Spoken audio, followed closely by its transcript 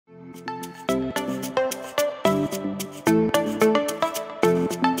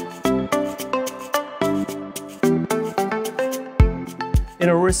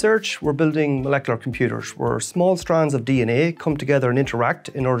research, we're building molecular computers where small strands of DNA come together and interact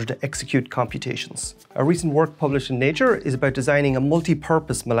in order to execute computations. Our recent work published in Nature is about designing a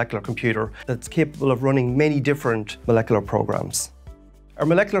multi-purpose molecular computer that's capable of running many different molecular programs. Our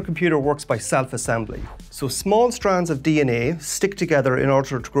molecular computer works by self-assembly. So small strands of DNA stick together in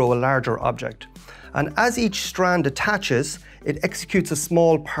order to grow a larger object. And as each strand attaches, it executes a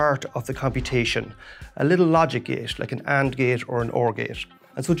small part of the computation, a little logic gate, like an AND gate or an OR gate.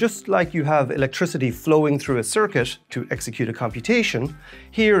 And so just like you have electricity flowing through a circuit to execute a computation,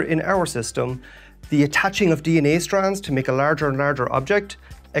 here in our system, the attaching of DNA strands to make a larger and larger object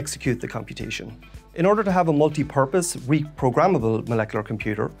execute the computation. In order to have a multi-purpose, reprogrammable molecular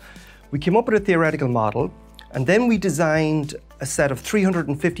computer, we came up with a theoretical model, and then we designed a set of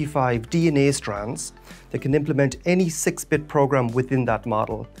 355 DNA strands that can implement any 6-bit program within that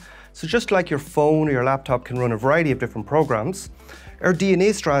model. So just like your phone or your laptop can run a variety of different programs, our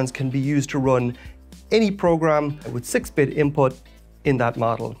DNA strands can be used to run any program with 6-bit input in that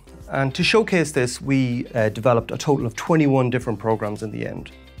model. And to showcase this, we developed a total of 21 different programs in the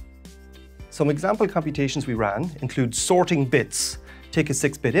end. Some example computations we ran include sorting bits. Take a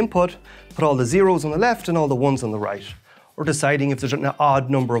 6-bit input, put all the zeros on the left and all the ones on the right, or deciding if there's an odd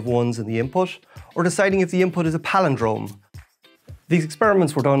number of ones in the input, or deciding if the input is a palindrome. These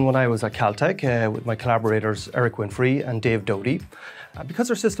experiments were done when I was at Caltech with my collaborators Eric Winfrey and Dave Doty. Because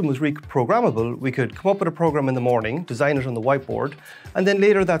our system was reprogrammable, we could come up with a program in the morning, design it on the whiteboard, and then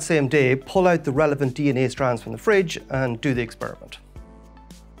later that same day pull out the relevant DNA strands from the fridge and do the experiment.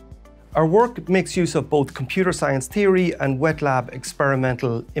 Our work makes use of both computer science theory and wet lab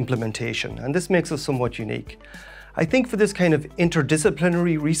experimental implementation, and this makes us somewhat unique. I think for this kind of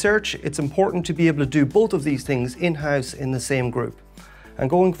interdisciplinary research, it's important to be able to do both of these things in-house in the same group. And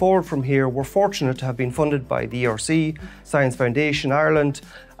going forward from here, we're fortunate to have been funded by the ERC, Science Foundation Ireland,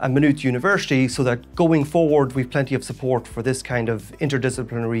 and Maynooth University, so that going forward, we've plenty of support for this kind of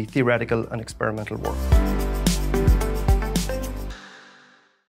interdisciplinary theoretical and experimental work.